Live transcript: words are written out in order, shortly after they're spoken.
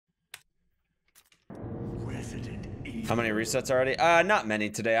How many resets already? Not many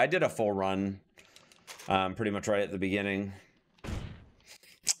today. I did a full run, pretty much right at the beginning.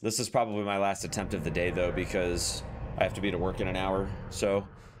 This is probably my last attempt of the day, though, because I have to be to work in an hour, so...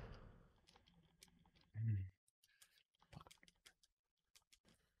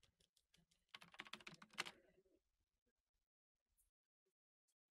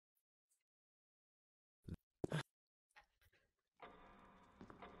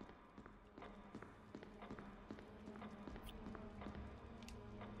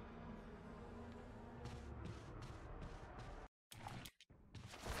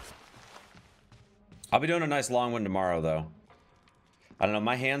 I'll be doing a nice long one tomorrow, though. I don't know,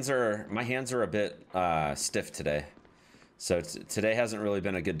 my hands are a bit stiff today. So today hasn't really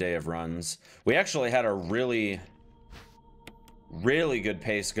been a good day of runs. We actually had a really good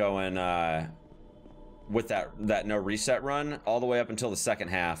pace going with that no reset run all the way up until the second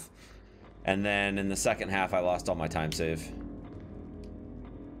half. And then in the second half I lost all my time save.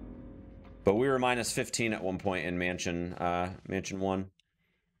 But we were minus 15 at one point in Mansion 1.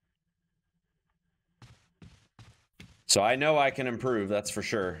 So I know I can improve, that's for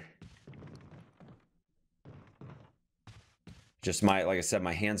sure. Just like I said,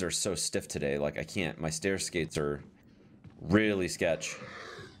 my hands are so stiff today. Like I can't, my stair skates are really sketch.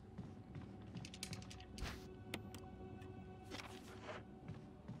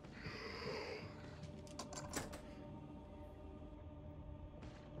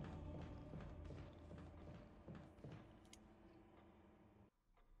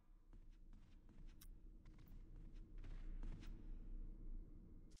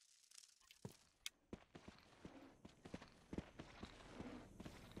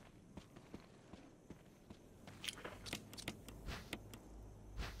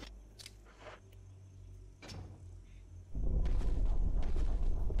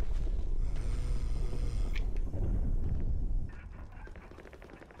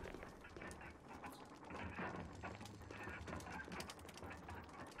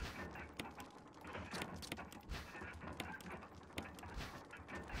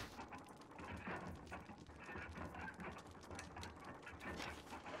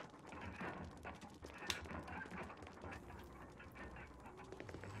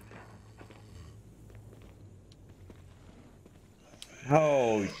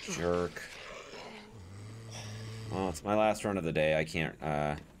 Oh, jerk. Well, it's my last run of the day. I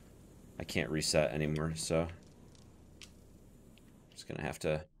can't reset anymore, so just gonna have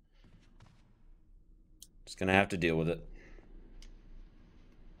to deal with it.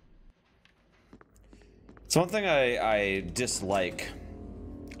 It's one thing I dislike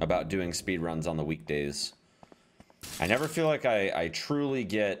about doing speedruns on the weekdays. I never feel like I truly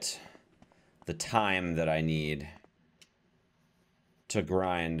get the time that I need to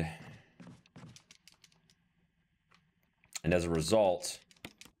grind. And as a result,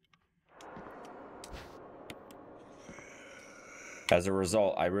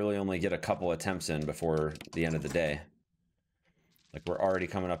 I really only get a couple attempts in before the end of the day. Like, we're already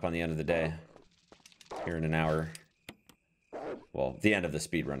coming up on the end of the day here in an hour. Well, the end of the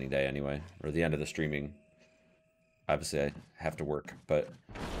speedrunning day anyway, or the end of the streaming. Obviously, I have to work, but...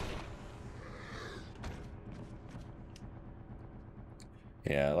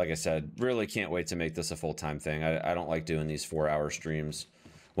 Yeah, like I said, really can't wait to make this a full-time thing. I don't like doing these 4-hour streams.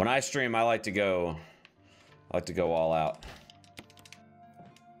 When I stream, I like to go all out.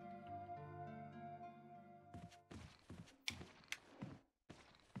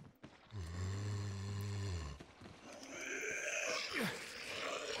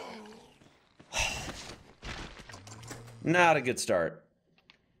 Not a good start.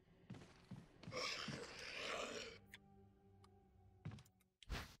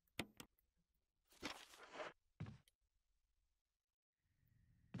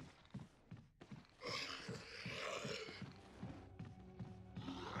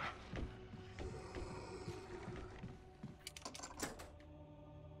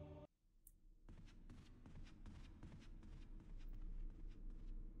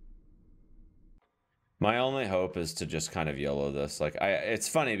 My only hope is to just kind of YOLO this. Like, it's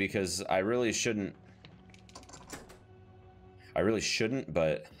funny because I really shouldn't,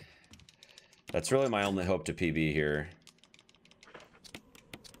 but that's really my only hope to PB here.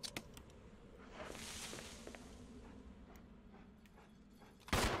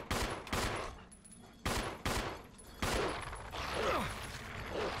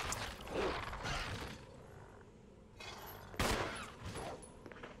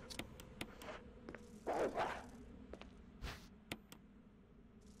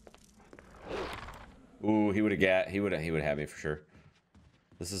 Ooh, he would have had me for sure.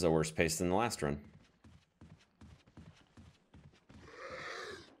 This is a worse pace than the last run.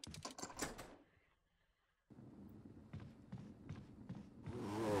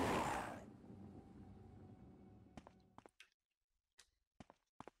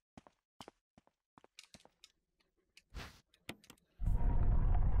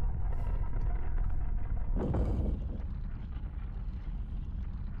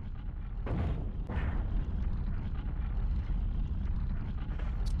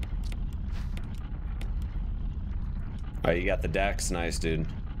 Oh, you got the Dex? Nice, dude.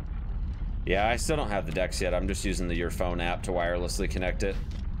 Yeah, I still don't have the Dex yet. I'm just using the Your Phone app to wirelessly connect it.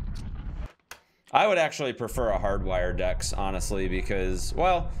 I would actually prefer a hardwired Dex, honestly, because,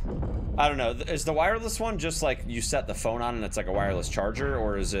 well, I don't know. Is the wireless one just like you set the phone on and it's like a wireless charger,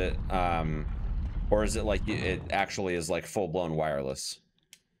 or is it like it actually is like full-blown wireless?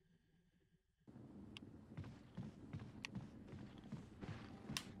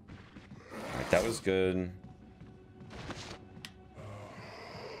 All right, that was good.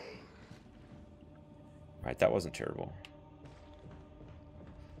 All right, that wasn't terrible.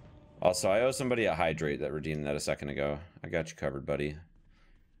 Also, I owe somebody a hydrate that redeemed that a second ago. I got you covered, buddy.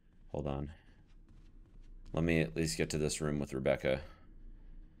 Hold on. Let me at least get to this room with Rebecca.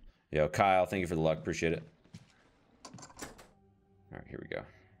 Yo, Kyle, thank you for the luck. Appreciate it. All right, here we go.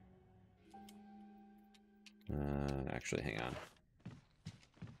 Actually, hang on.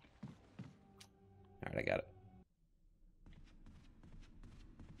 All right, I got it.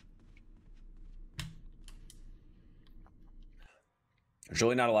 There's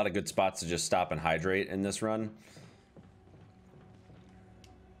really not a lot of good spots to just stop and hydrate in this run.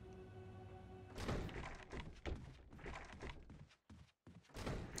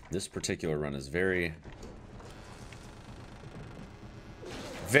 This particular run is very,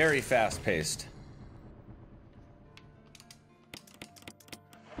 very fast-paced.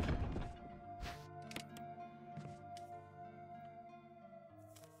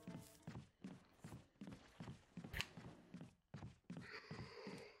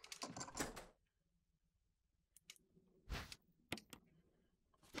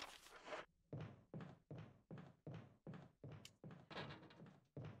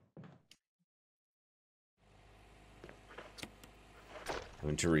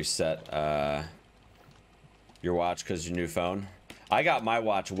 Going to reset your watch because your new phone. I got my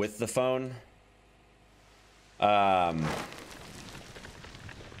watch with the phone. So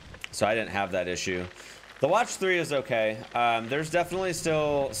I didn't have that issue. The Watch 3 is okay. There's definitely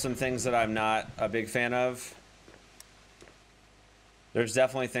still some things that I'm not a big fan of. There's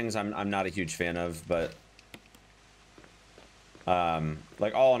definitely things I'm not a huge fan of, but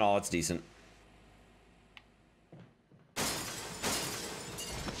like all in all, it's decent.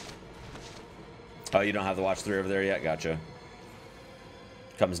 Oh, you don't have the Watch 3 over there yet? Gotcha.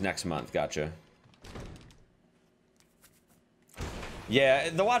 Comes next month. Gotcha. Yeah,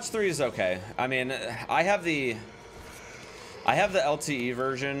 the Watch 3 is okay. I mean, I have the LTE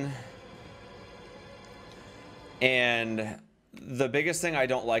version, and the biggest thing I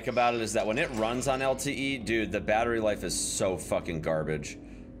don't like about it is that when it runs on LTE, dude, the battery life is so fucking garbage.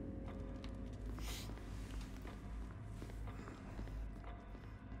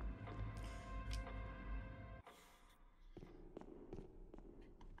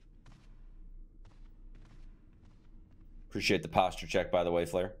 Appreciate the posture check, by the way,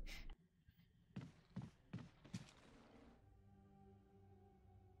 Flair.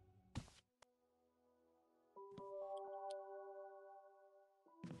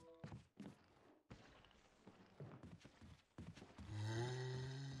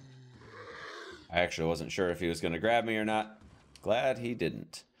 I actually wasn't sure if he was going to grab me or not. Glad he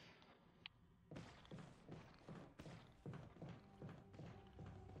didn't.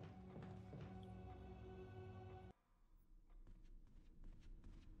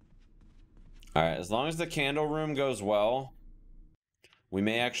 All right, as long as the candle room goes well, we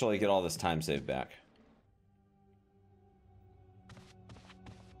may actually get all this time saved back.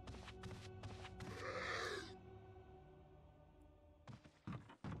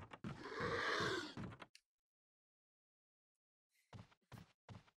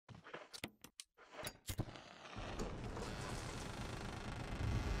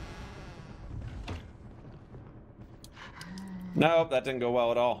 Nope, that didn't go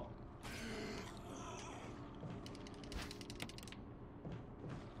well at all.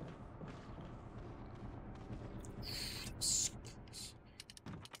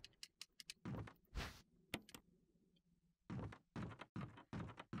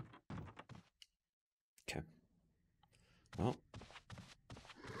 Okay. Well.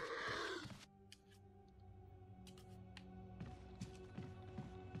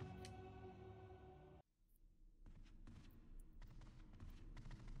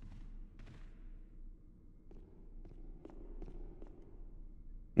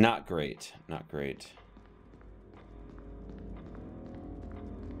 Not great. Not great.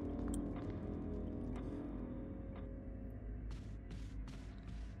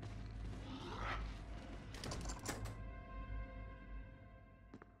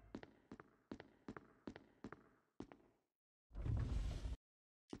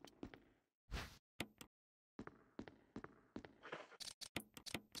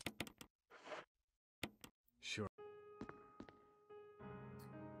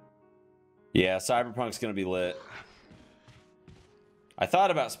 Yeah, Cyberpunk's gonna be lit. I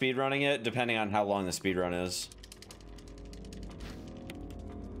thought about speedrunning it, depending on how long the speedrun is.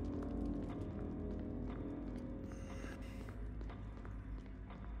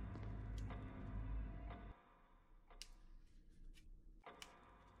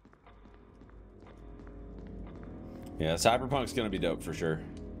 Yeah, Cyberpunk's gonna be dope for sure.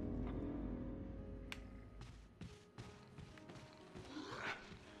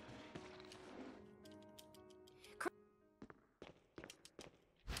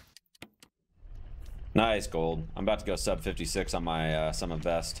 Nice gold. I'm about to go sub 56 on my summon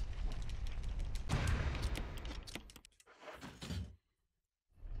best.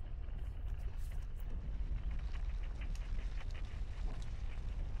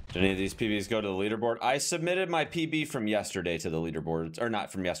 Did any of these PBs go to the leaderboard? I submitted my PB from yesterday to the leaderboards, or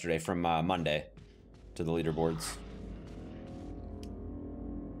not from yesterday, from Monday to the leaderboards.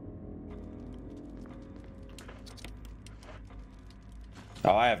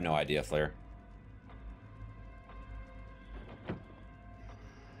 Oh, I have no idea, Flair.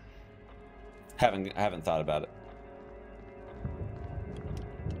 Haven't thought about it.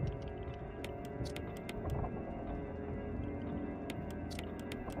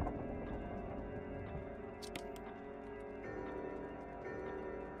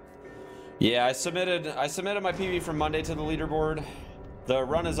 Yeah, I submitted my PB from Monday to the leaderboard. The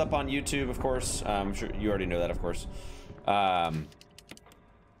run is up on YouTube, of course. I'm sure you already know that, of course.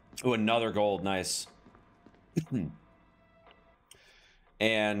 Ooh, another gold, nice.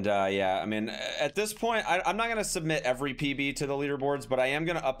 And yeah, I mean, at this point, I'm not gonna submit every PB to the leaderboards, but I am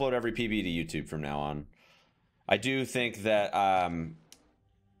gonna upload every PB to YouTube from now on. I do think that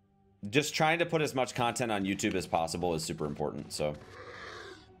just trying to put as much content on YouTube as possible is super important, so.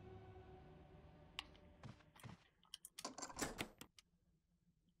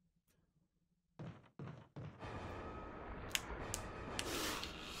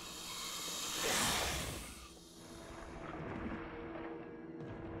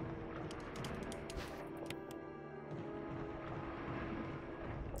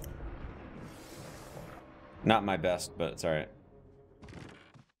 Not my best, but it's all right.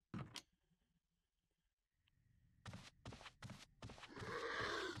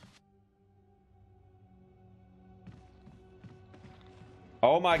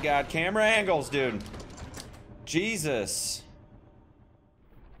 Oh my God, camera angles, dude. Jesus.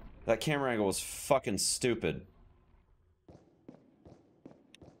 That camera angle was fucking stupid.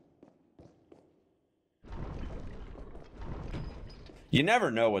 You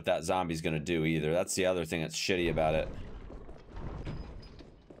never know what that zombie's gonna do either. That's the other thing that's shitty about it.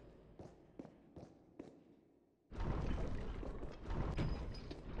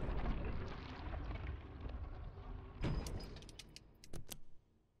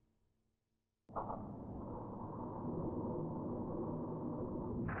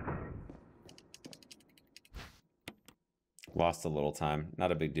 Lost a little time.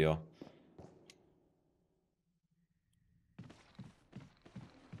 Not a big deal.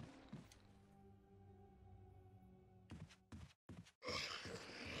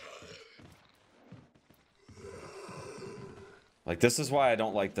 Like, this is why I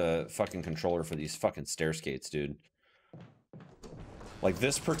don't like the fucking controller for these fucking stair skates, dude. Like,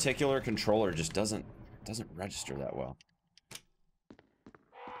 this particular controller just doesn't register that well.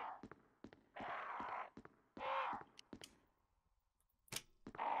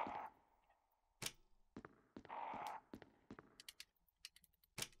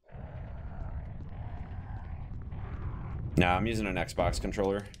 Nah, I'm using an Xbox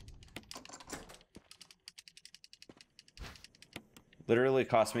controller. Literally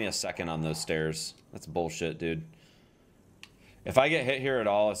cost me a second on those stairs. That's bullshit, dude. If I get hit here at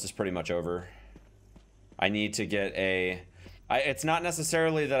all, it's just pretty much over. I need to get a... it's not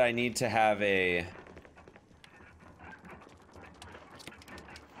necessarily that I need to have a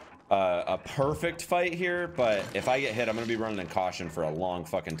perfect fight here, but if I get hit, I'm gonna be running in caution for a long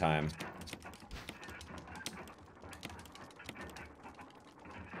fucking time.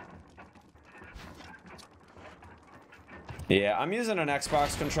 Yeah, I'm using an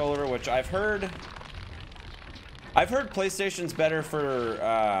Xbox controller, which I've heard PlayStation's better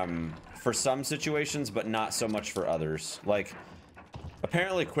for some situations, but not so much for others. Like,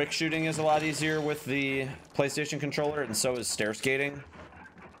 apparently quick shooting is a lot easier with the PlayStation controller, and so is stair skating.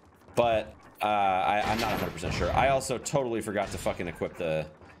 But I'm not 100% sure. I also totally forgot to fucking equip the...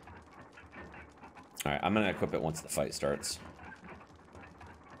 Alright, I'm gonna equip it once the fight starts.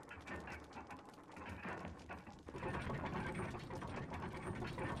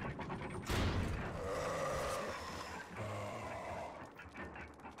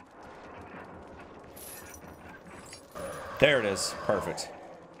 There it is. Perfect.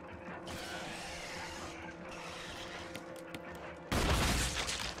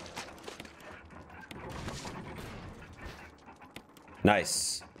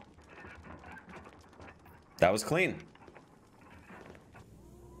 Nice. That was clean.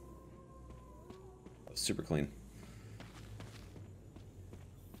 That was super clean.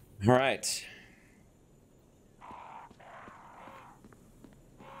 All right.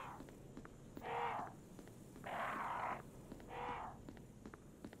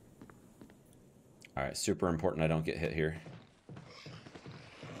 All right, super important I don't get hit here.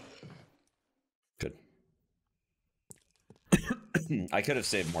 Good. I could have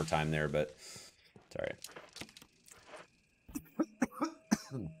saved more time there, but it's all right.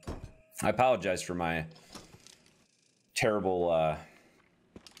 I apologize for my terrible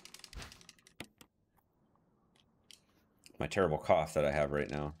cough that I have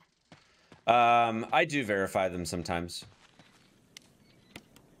right now. I do verify them sometimes.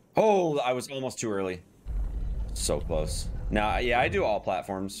 Oh, I was almost too early. So close. Now, yeah, I do all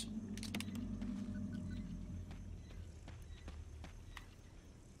platforms.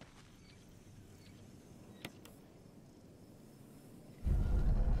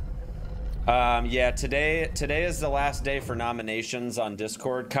 Yeah, today is the last day for nominations on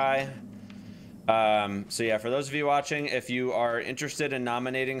Discord, Kai. So yeah, for those of you watching, if you are interested in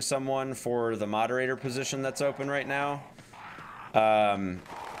nominating someone for the moderator position that's open right now,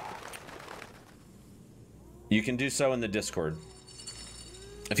 you can do so in the Discord.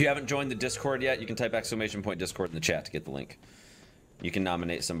 If you haven't joined the Discord yet, you can type !Discord in the chat to get the link. You can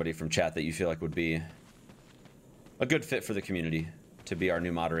nominate somebody from chat that you feel like would be a good fit for the community to be our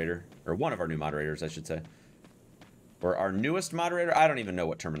new moderator, or one of our new moderators, I should say. Or our newest moderator? I don't even know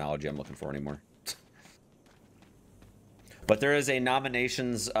what terminology I'm looking for anymore. But there is a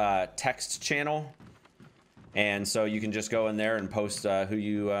nominations text channel, and so you can just go in there and post who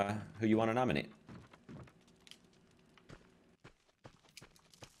you want to nominate.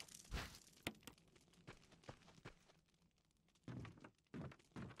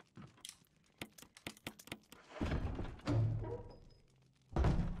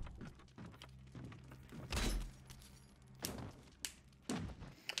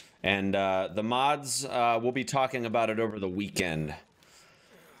 And the mods, we'll be talking about it over the weekend.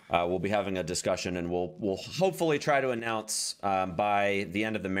 We'll be having a discussion, and we'll hopefully try to announce by the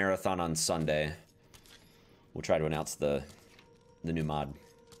end of the marathon on Sunday. We'll try to announce the new mod.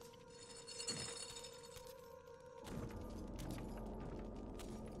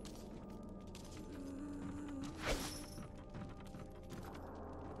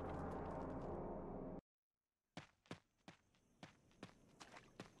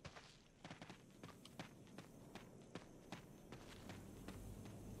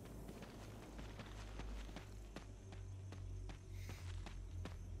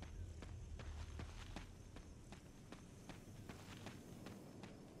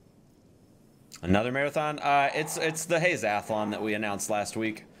 Another marathon? It's the Hayes-athlon that we announced last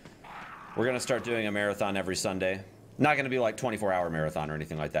week. We're gonna start doing a marathon every Sunday. Not gonna be like 24-hour marathon or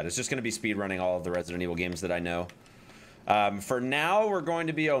anything like that. It's just gonna be speedrunning all of the Resident Evil games that I know. For now, we're going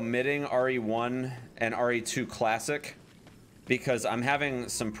to be omitting RE1 and RE2 Classic because I'm having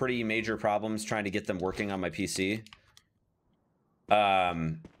some pretty major problems trying to get them working on my PC.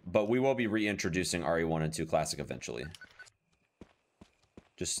 But we will be reintroducing RE1 and 2 Classic eventually.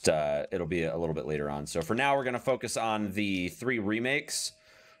 Just, it'll be a little bit later on. So for now, we're going to focus on the 3 remakes.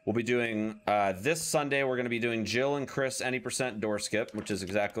 We'll be doing, this Sunday, we're going to be doing Jill and Chris Any Percent Doorskip, which is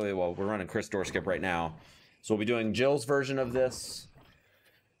exactly, well, we're running Chris Doorskip right now. So we'll be doing Jill's version of this.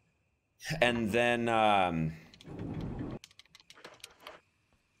 And then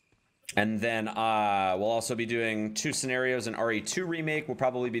we'll also be doing 2 scenarios in RE2 remake. We'll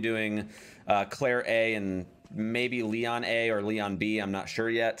probably be doing Claire A and maybe Leon A or Leon B. I'm not sure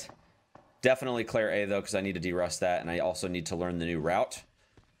yet. Definitely Claire A though, because I need to derust that, and I also need to learn the new route.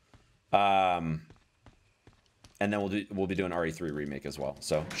 And then we'll be doing RE3 remake as well.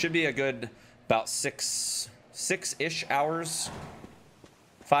 So should be a good about six-ish hours,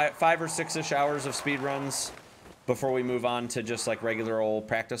 5 or 6-ish hours of speed runs before we move on to just like regular old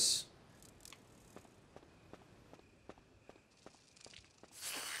practice.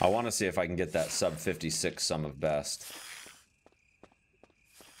 I want to see if I can get that sub 56 sum of best.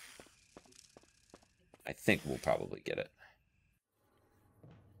 I think we'll probably get it.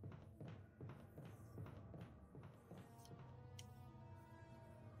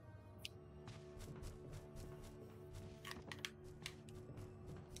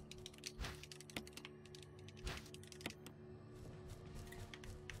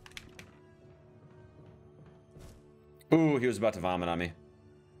 Ooh, he was about to vomit on me.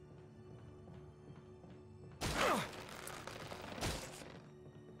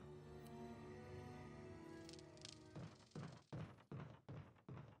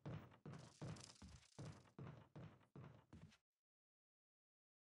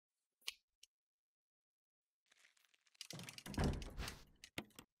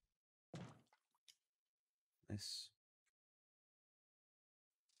 Nice.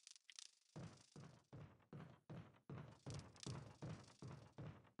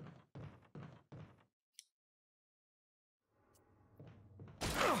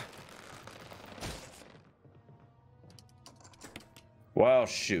 Well,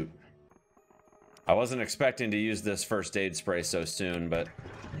 shoot. I wasn't expecting to use this first aid spray so soon, but...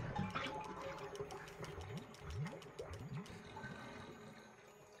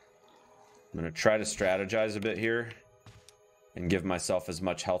 I'm going to try to strategize a bit here and give myself as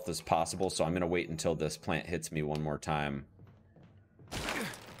much health as possible, so I'm going to wait until this plant hits me one more time.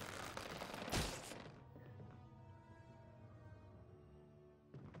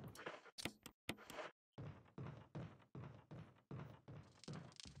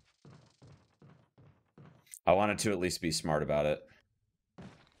 I wanted to at least be smart about it.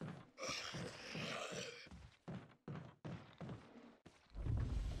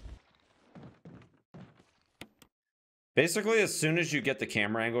 Basically, as soon as you get the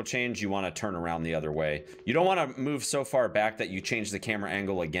camera angle change, you want to turn around the other way. You don't want to move so far back that you change the camera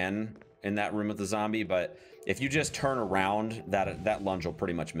angle again in that room with the zombie, but if you just turn around, that lunge will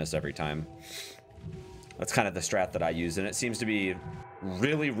pretty much miss every time. That's kind of the strat that I use, and it seems to be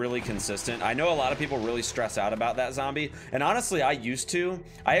really, really consistent. I know a lot of people really stress out about that zombie, and honestly, I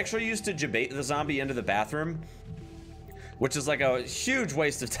actually used to debate the zombie into the bathroom, which is like a huge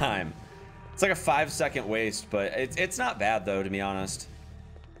waste of time. It's like a 5-second waste, but it's not bad though, to be honest.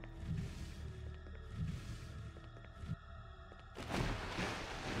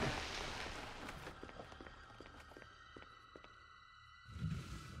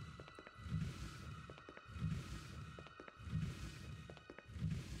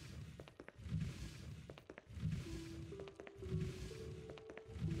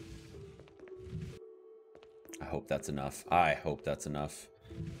 I hope that's enough. I hope that's enough.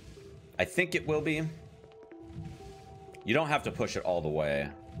 I think it will be. You don't have to push it all the way.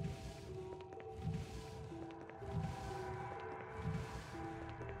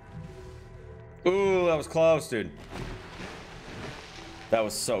 Ooh, that was close, dude. That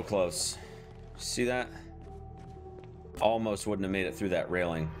was so close. See that? Almost wouldn't have made it through that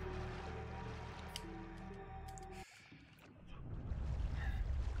railing.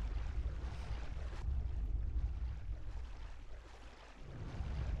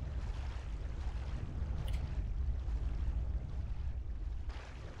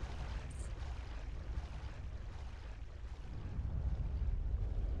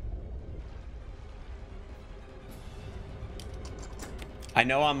 I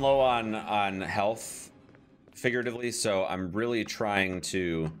know I'm low on health, figuratively, so I'm really trying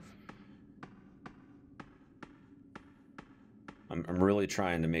to... I'm really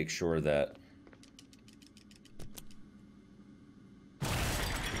trying to make sure that...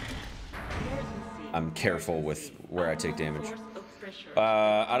 I'm careful with where I take damage.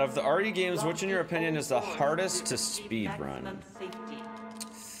 Out of the RE games, which in your opinion is the hardest to speedrun?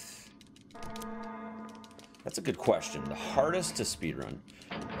 That's a good question. The hardest to speedrun.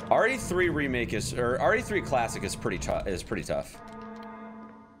 RE3 remake is, or RE3 classic is pretty tough.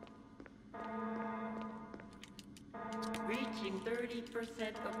 Reaching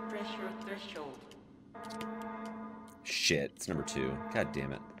 30% of pressure threshold. Shit, it's number 2. God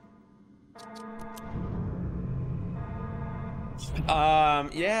damn it.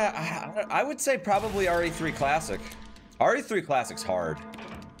 Yeah, I would say probably RE3 classic. RE3 classic's hard.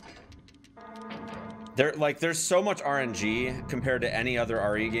 There's so much RNG compared to any other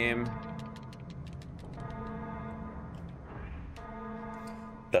RE game.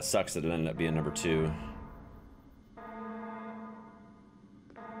 That sucks that it ended up being number 2.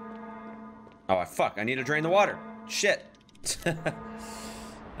 Oh, fuck. I need to drain the water. Shit.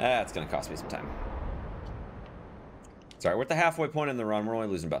 That's gonna cost me some time. Sorry, we're at the halfway point in the run. We're only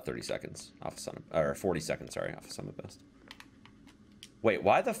losing about 30 seconds off of Son of, or 40 seconds, sorry, off of Son of Best. Wait,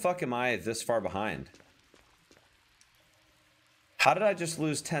 why the fuck am I this far behind? How did I just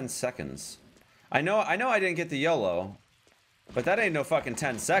lose 10 seconds? I know I didn't get the YOLO, but that ain't no fucking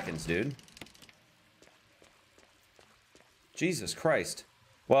 10 seconds, dude. Jesus Christ.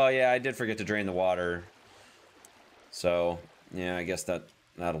 Well, yeah, I did forget to drain the water. So, yeah, I guess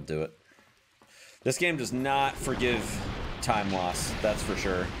that'll do it. This game does not forgive time loss, that's for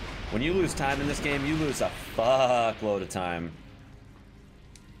sure. When you lose time in this game, you lose a fuckload of time.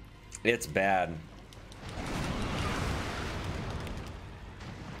 It's bad.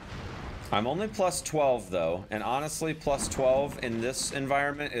 I'm only plus 12 though, and honestly, plus 12 in this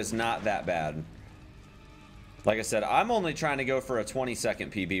environment is not that bad. Like I said, I'm only trying to go for a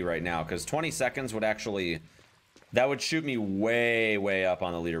 20-second PB right now, because 20 seconds would actually... That would shoot me way, way up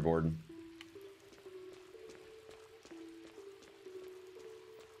on the leaderboard.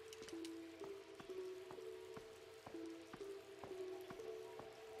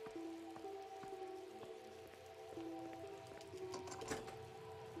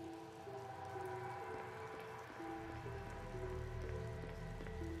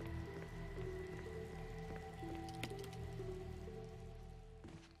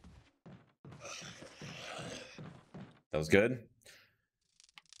 That was good.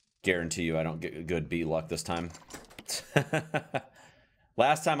 Guarantee you I don't get good B luck this time.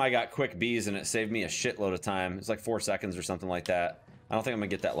 Last time I got quick Bs and it saved me a shitload of time. It's like 4 seconds or something like that. I don't think I'm gonna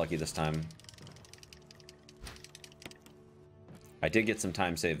get that lucky this time. I did get some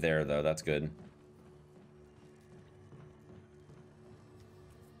time saved there though, that's good.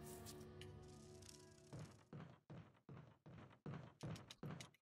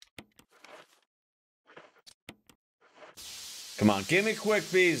 Come on, give me quick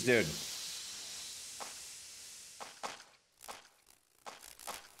Bs, dude.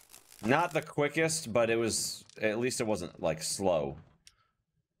 Not the quickest, but it was, at least it wasn't like slow.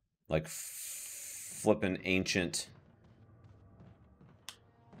 Like flippin' ancient.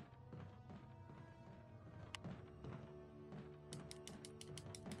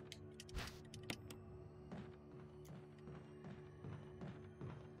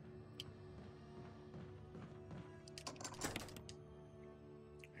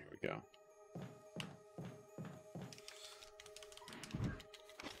 Here we go.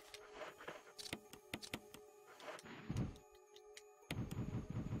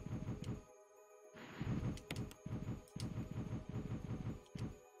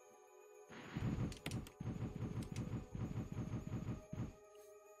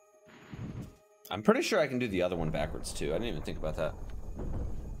 I'm pretty sure I can do the other one backwards too. I didn't even think about that.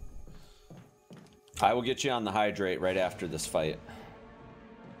 I will get you on the hydrate right after this fight.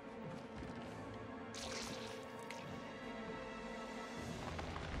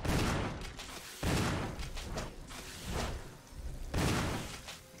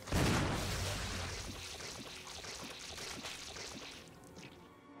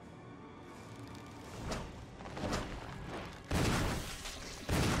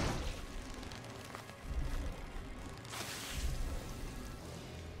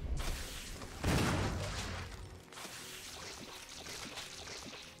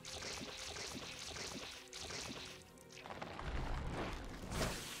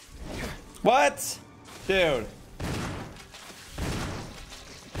 What? Dude.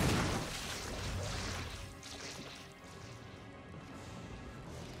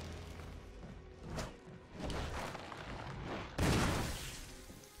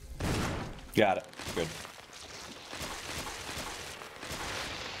 Got it. Good.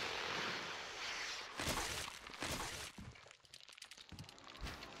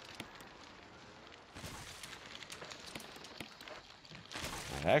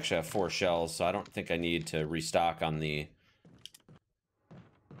 I actually have 4 shells, so I don't think I need to restock on the...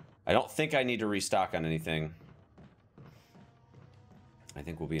 I don't think I need to restock on anything. I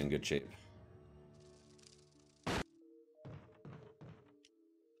think we'll be in good shape.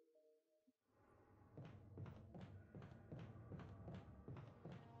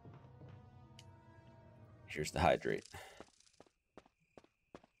 Here's the hydrate.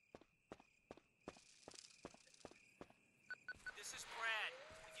 This is Brad.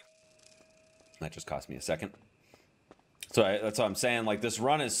 That just cost me a second. So that's what I'm saying. Like, this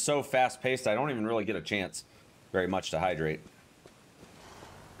run is so fast-paced, I don't even really get a chance very much to hydrate.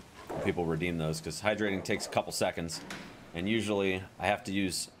 People redeem those, because hydrating takes a couple seconds. And usually, I have to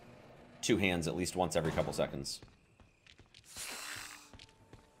use 2 hands at least once every couple seconds.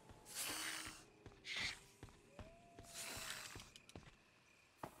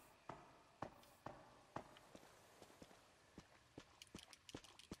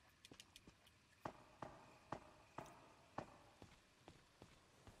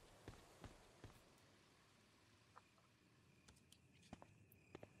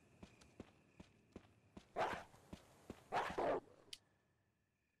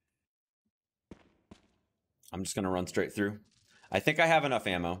 I'm just going to run straight through. I think I have enough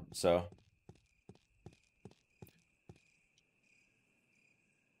ammo, so...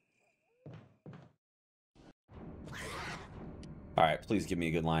 All right, please give me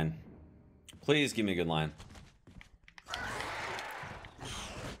a good line. Please give me a good line.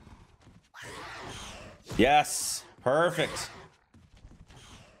 Yes, perfect.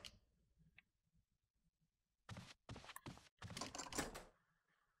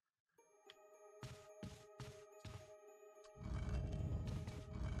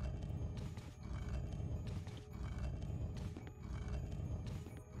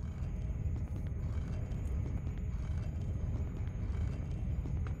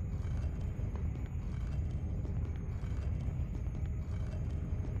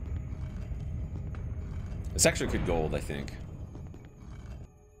 This actually could gold, I think.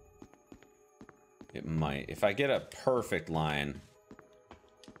 It might. If I get a perfect line.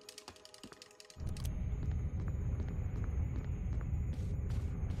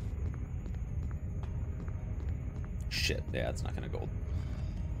 Shit, yeah, it's not gonna gold.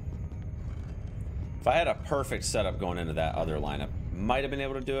 If I had a perfect setup going into that other lineup, might have been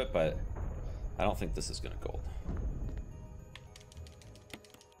able to do it, but I don't think this is gonna gold.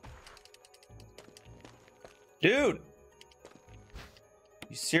 Dude!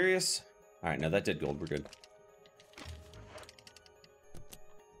 You serious? Alright, no, that did gold. We're good.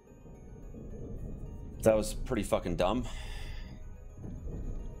 That was pretty fucking dumb.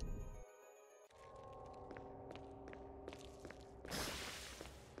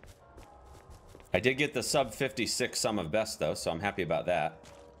 I did get the sub 56 sum of best, though, so I'm happy about that.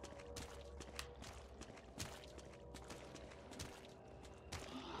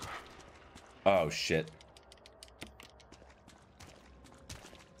 Oh, shit.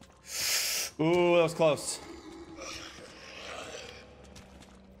 Ooh, that was close.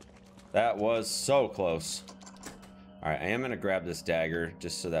 That was so close. All right, I am going to grab this dagger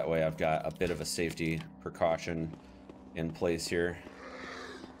just so that way I've got a bit of a safety precaution in place here.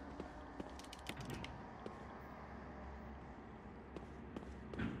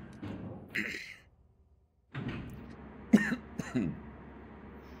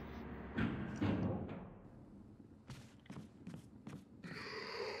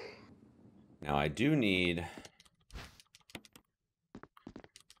 Now I do need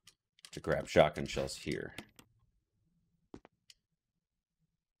to grab shotgun shells here.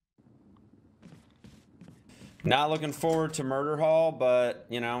 Not looking forward to Murder Hall, but,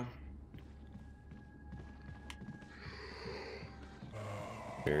 you know.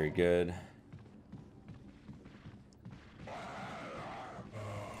 Very good.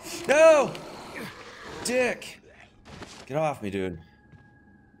 No! Dick! Get off me, dude.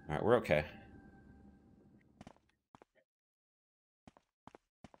 Alright, we're okay.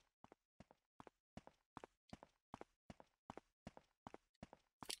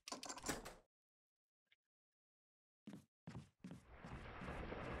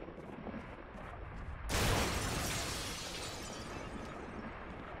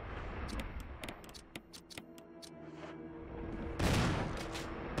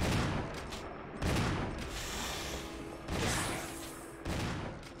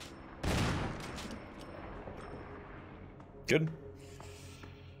 Good.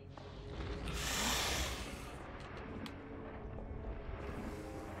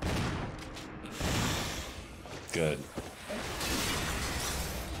 Good.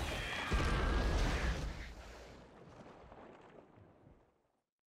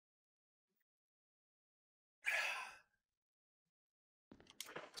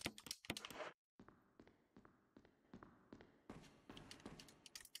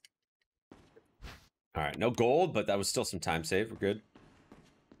 All right, no gold, but that was still some time save. We're good.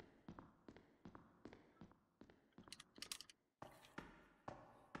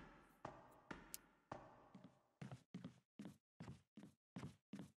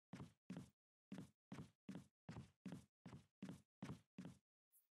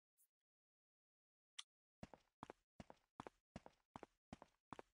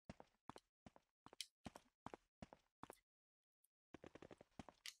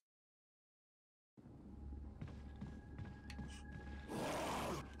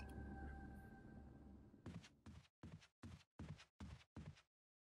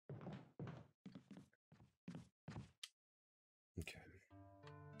 Okay.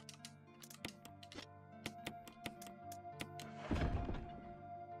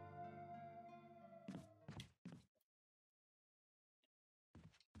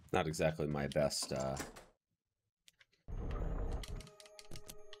 Not exactly my best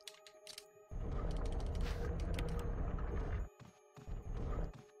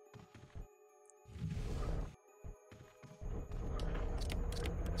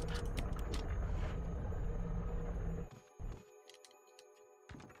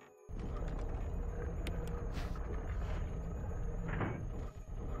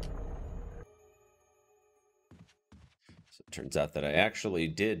Turns out that I actually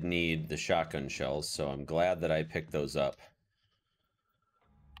did need the shotgun shells, so I'm glad that I picked those up.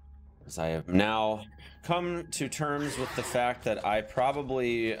 As I have now come to terms with the fact that I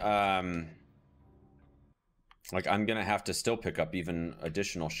probably, like, I'm gonna have to still pick up even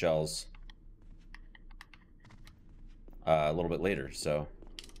additional shells a little bit later, so.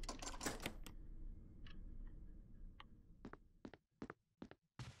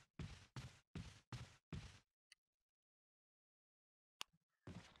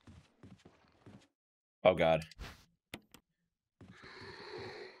 Oh God.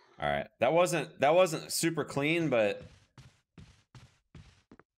 All right, that wasn't super clean, but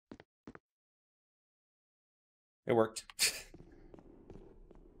it worked.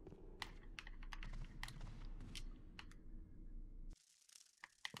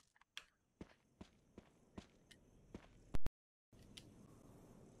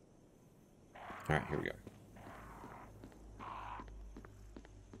 All right, here we go.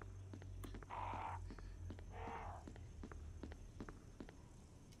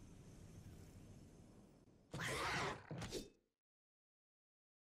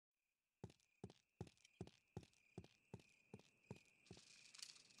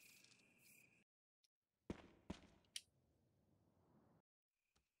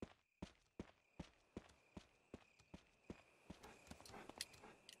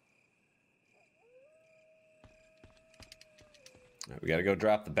 All right, we got to go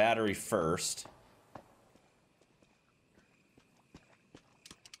drop the battery first.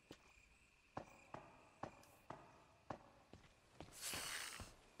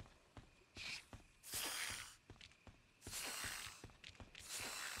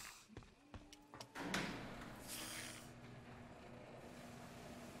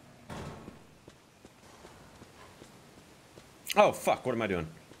 Oh, fuck, what am I doing?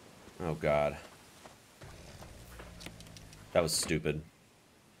 Oh, God. That was stupid.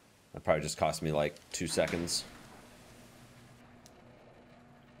 That probably just cost me, like, 2 seconds.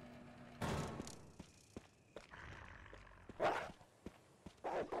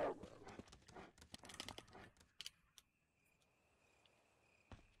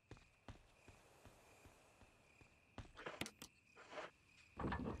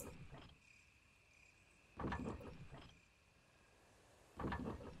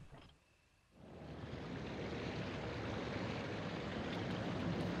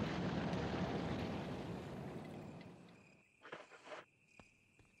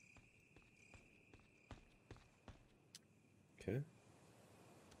 Okay.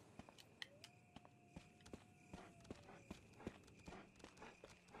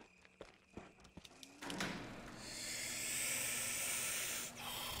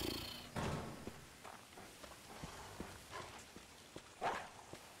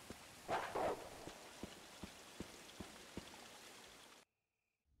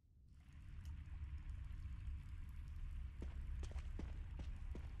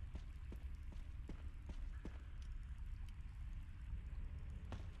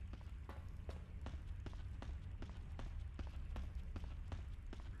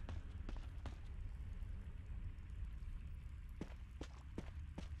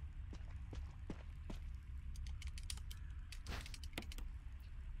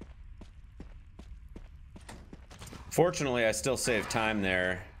 Fortunately, I still saved time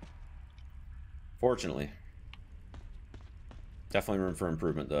there. Fortunately. Definitely room for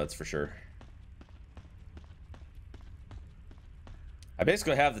improvement, though, that's for sure. I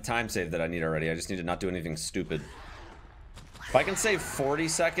basically have the time save that I need already. I just need to not do anything stupid. If I can save 40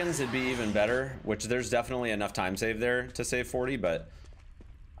 seconds, it'd be even better, which there's definitely enough time save there to save 40, but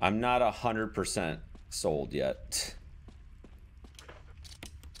I'm not 100% sold yet.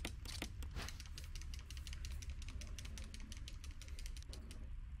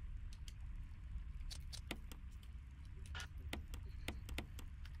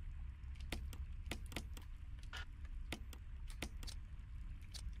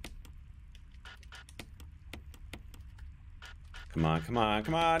 Come on, come on,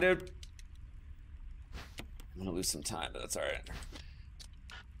 come on, dude. I'm gonna lose some time, but that's alright.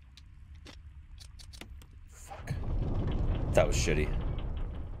 Fuck. That was shitty.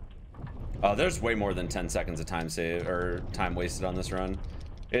 Oh, there's way more than 10 seconds of time save, or time wasted on this run.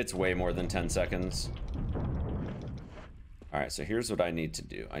 It's way more than 10 seconds. Alright, so here's what I need to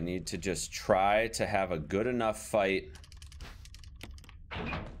do. I need to just try to have a good enough fight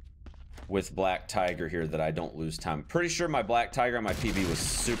with Black Tiger here that I don't lose time. Pretty sure my Black Tiger on my PB was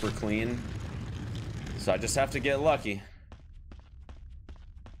super clean. So I just have to get lucky.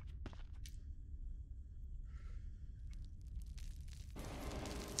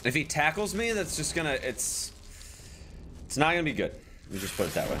 If he tackles me, that's just gonna, it's It's not gonna be good. Let me just put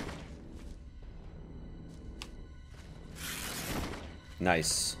it that way.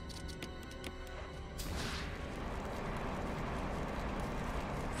 Nice.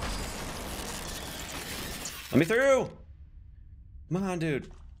 Let me through! Come on,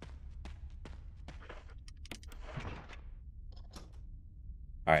 dude.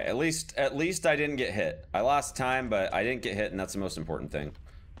 Alright, at least I didn't get hit. I lost time, but I didn't get hit, and that's the most important thing.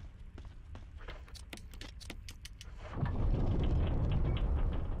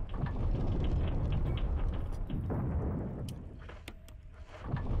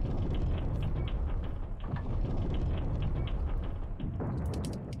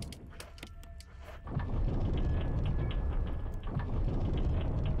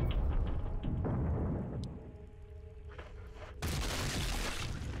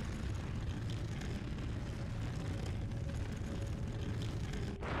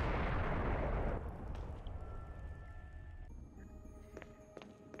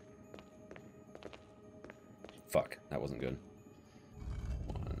 Fuck, that wasn't good.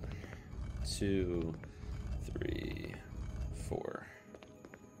 1, 2, 3, 4.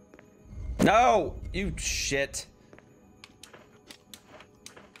 No! You shit!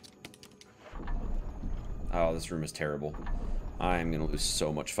 Oh, this room is terrible. I am gonna lose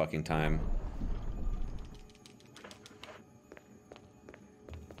so much fucking time.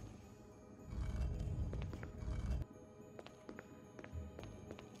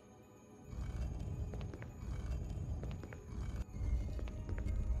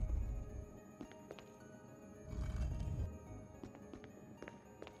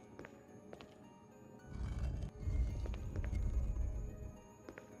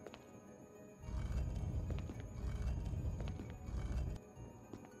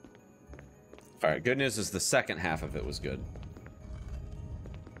 Alright, good news is the second half of it was good.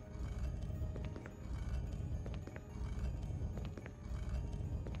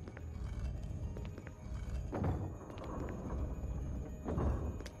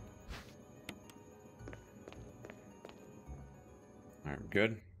 Alright,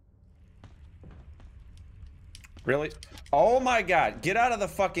 good. Really? Oh my god, get out of the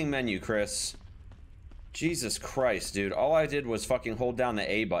fucking menu, Chris. Jesus Christ, dude. All I did was fucking hold down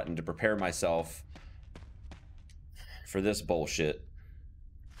the A button to prepare myself for this bullshit.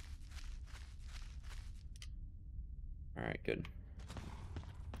 Alright, good.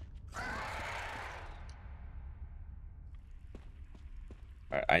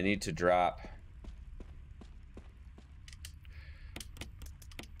 Alright, I need to drop...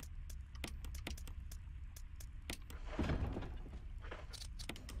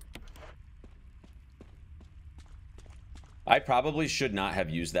 I probably should not have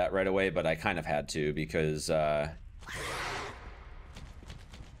used that right away, but I kind of had to because I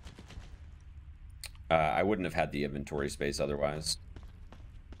wouldn't have had the inventory space otherwise.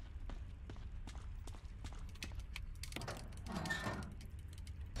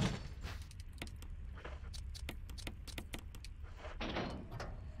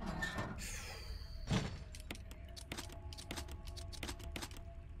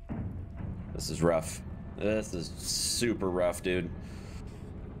 This is rough. This is super rough, dude.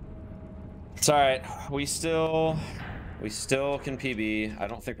 It's alright. We still can PB. I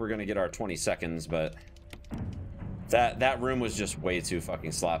don't think we're gonna get our 20 seconds, but that room was just way too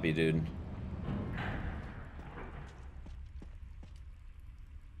fucking sloppy, dude.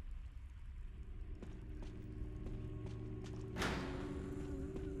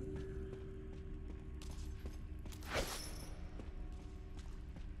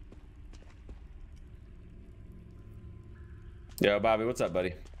 Yo, Bobby, what's up,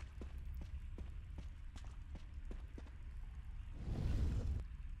 buddy?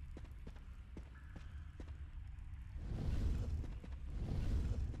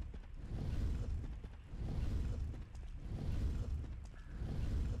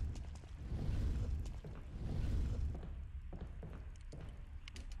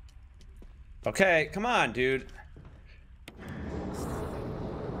 Okay, come on, dude.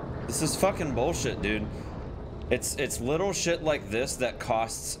 This is fucking bullshit, dude. It's little shit like this that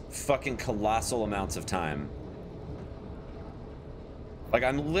costs fucking colossal amounts of time. Like,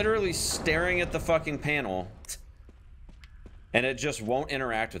 I'm literally staring at the fucking panel and it just won't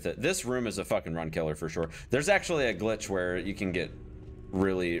interact with it. This room is a fucking run killer for sure. There's actually a glitch where you can get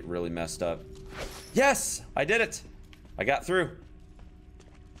really, really messed up. Yes! I did it! I got through.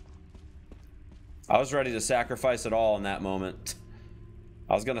 I was ready to sacrifice it all in that moment.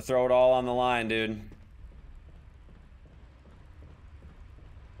 I was gonna throw it all on the line, dude.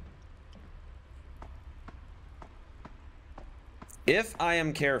 If I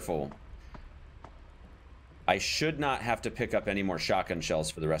am careful, I should not have to pick up any more shotgun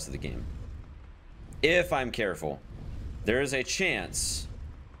shells for the rest of the game. If I'm careful. There is a chance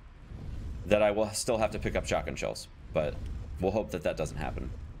that I will still have to pick up shotgun shells, but we'll hope that that doesn't happen.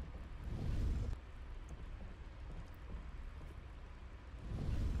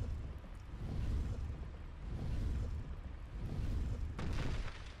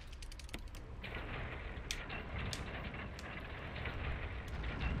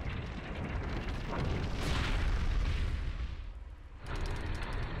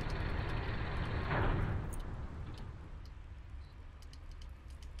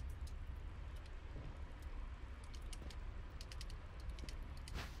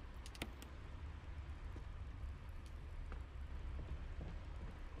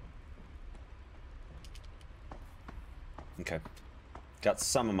 Okay. Got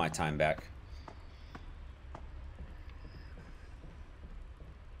some of my time back.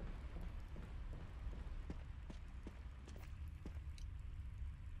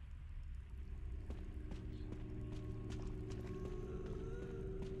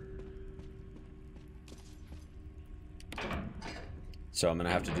 So I'm gonna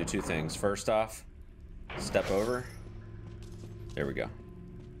have to do two things. First off, step over. There we go.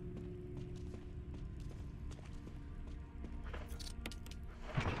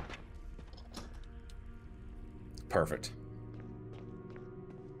 Perfect.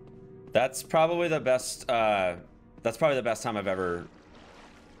 That's probably the best. That's probably the best time I've ever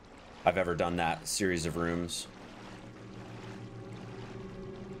done that series of rooms.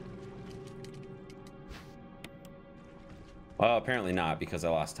 Well, apparently not, because I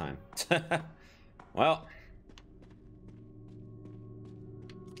lost time. Well.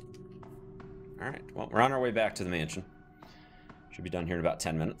 All right. Well, we're on our way back to the mansion. Should be done here in about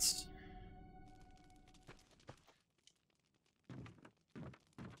 10 minutes.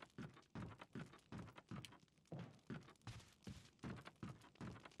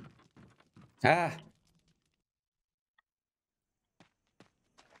 Ah.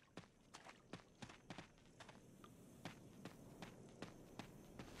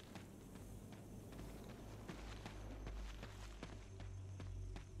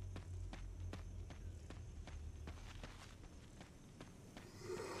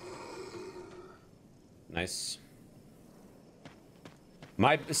 Nice.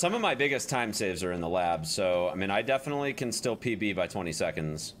 Some of my biggest time saves are in the lab, so I mean I definitely can still PB by 20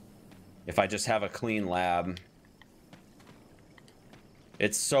 seconds if I just have a clean lab.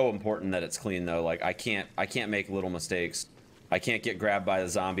 It's so important that it's clean though. Like I can't make little mistakes. I can't get grabbed by a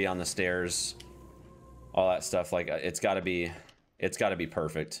zombie on the stairs. All that stuff, like it's got to be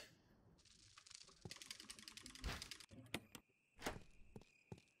perfect.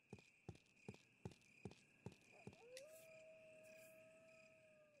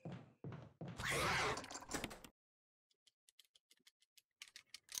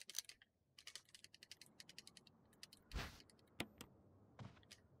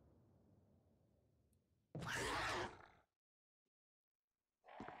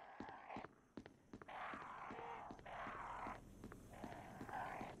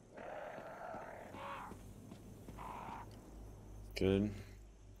 Good.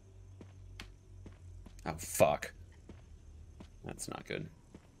 Oh, fuck. That's not good.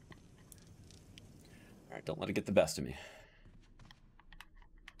 Alright, don't let it get the best of me.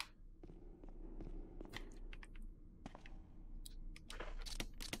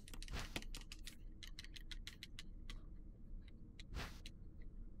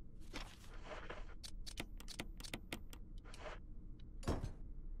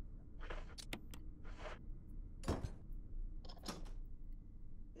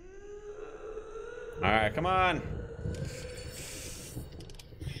 Alright, come on.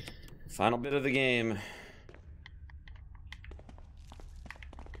 Final bit of the game.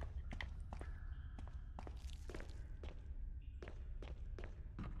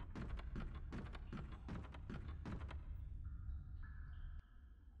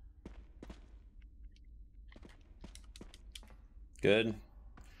 Good.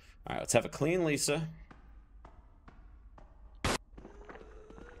 Alright, let's have a clean Lisa.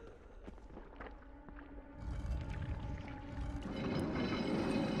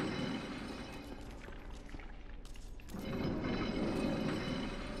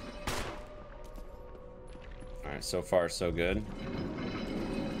 Alright, so far so good.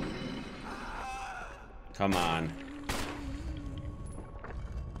 Come on.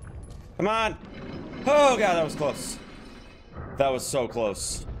 Come on! Oh god, that was close. That was so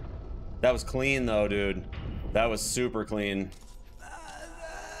close. That was clean though, dude. That was super clean.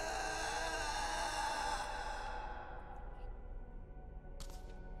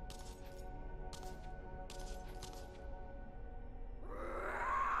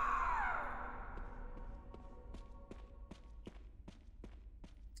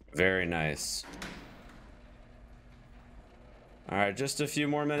 Very nice. All right, just a few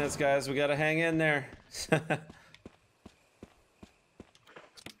more minutes, guys. We gotta hang in there.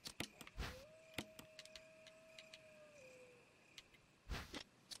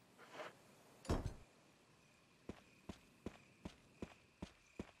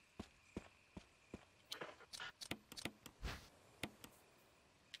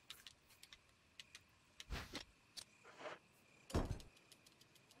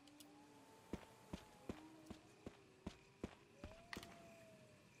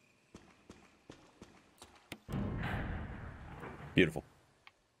 Beautiful.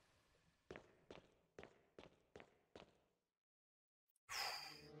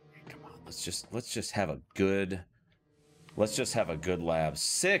 Come on, let's just have a good lab.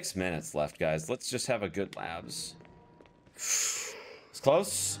 6 minutes left, guys. Let's just have a good labs. It's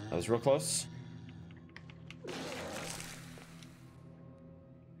close. That was real close.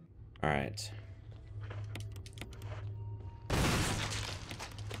 All right.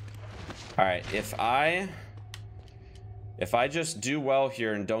 All right, if I just do well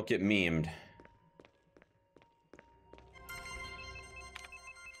here and don't get memed.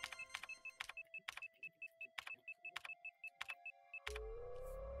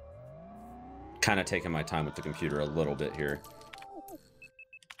 Kind of taking my time with the computer a little bit here.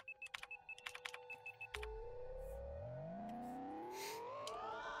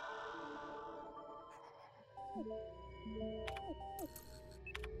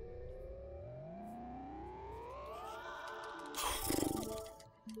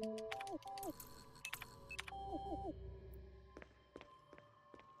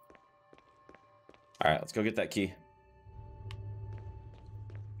 All right, let's go get that key.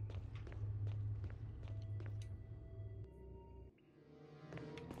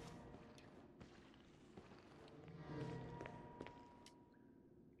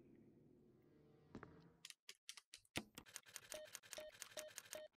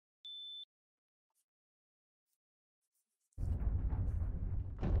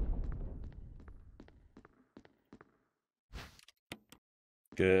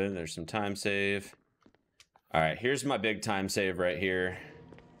 Good, there's some time save. All right, here's my big time save right here.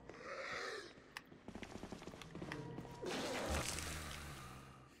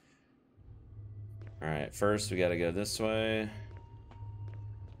 All right, first we gotta go this way.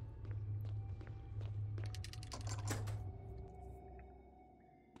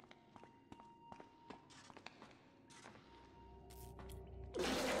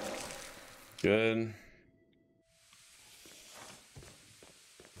 Good.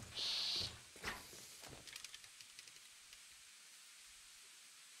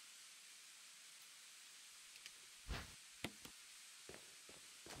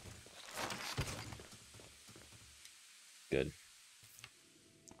 Good.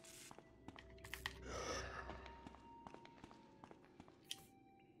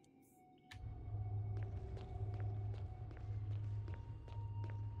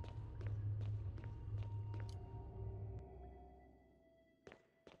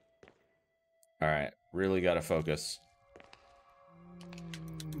 All right, really got to focus.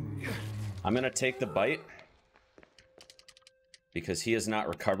 I'm going to take the bite because he has not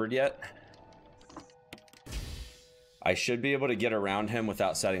recovered yet. I should be able to get around him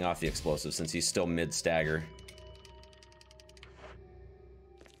without setting off the explosive since he's still mid-stagger.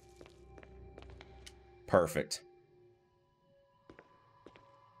 Perfect.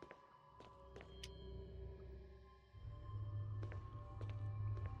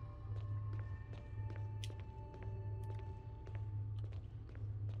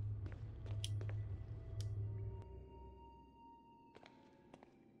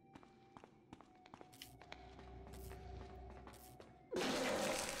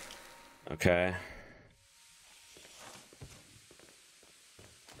 Okay.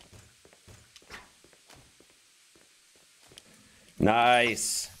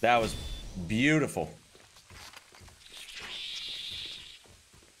 Nice. That was beautiful.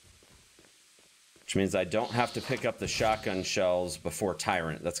 Which means I don't have to pick up the shotgun shells before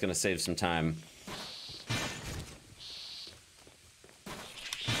Tyrant. That's going to save some time.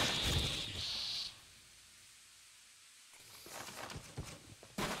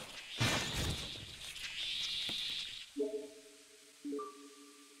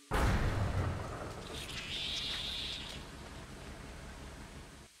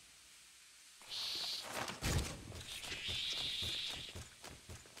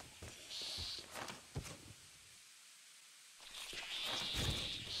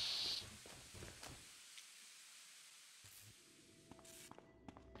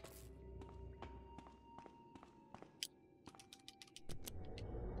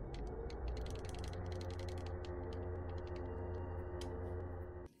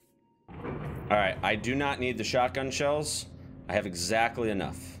 All right, I do not need the shotgun shells. I have exactly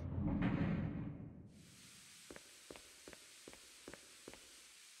enough.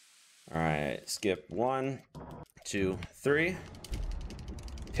 All right, skip 1, 2, 3.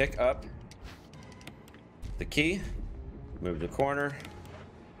 Pick up the key. Move to the corner.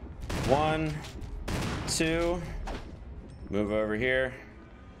 1, 2. Move over here.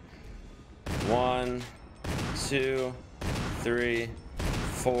 1, 2, 3,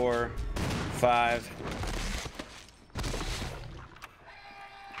 4, 5.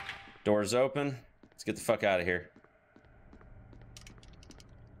 Doors open. Let's get the fuck out of here.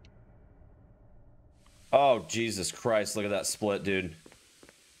 Oh, Jesus Christ. Look at that split, dude.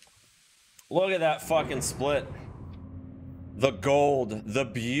 Look at that fucking split. The gold. The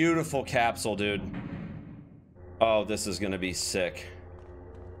beautiful capsule, dude. Oh, this is gonna be sick.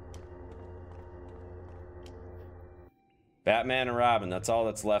 Batman and Robin, that's all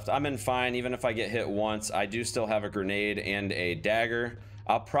that's left. I'm in fine, even if I get hit once. I do still have a grenade and a dagger.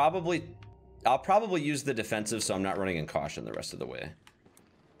 I'll probably use the defensive, so I'm not running in caution the rest of the way.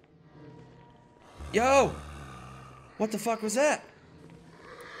 Yo! What the fuck was that?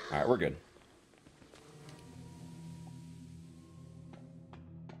 Alright, we're good.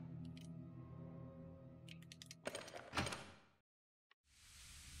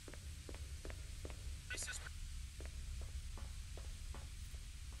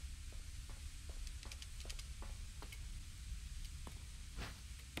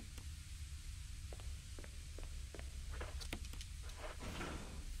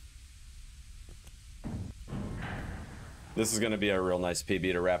 This is going to be a real nice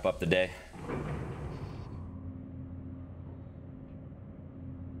PB to wrap up the day.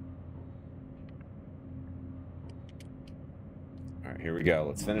 All right, here we go.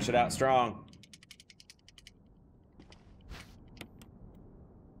 Let's finish it out strong.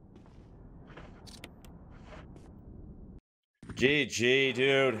 GG,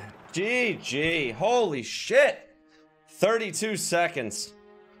 dude. GG. Holy shit. 32 seconds.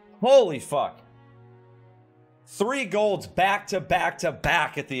 Holy fuck. 3 golds back to back to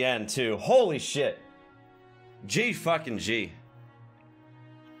back at the end, too. Holy shit. G fucking G.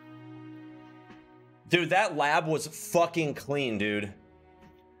 Dude, that lab was fucking clean, dude.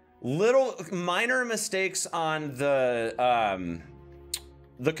 Little minor mistakes on the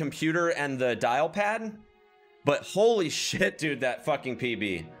computer and the dial pad, but holy shit, dude, that fucking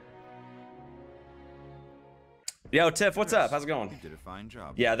PB. Yo, Tiff, what's up? How's it going? You did a fine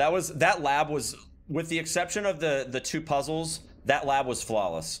job. Yeah, that lab was, with the exception of the 2 puzzles, that lab was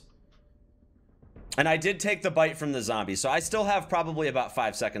flawless. And I did take the bite from the zombie, so I still have probably about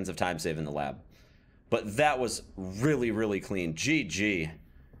 5 seconds of time save in the lab. But that was really, really clean. GG.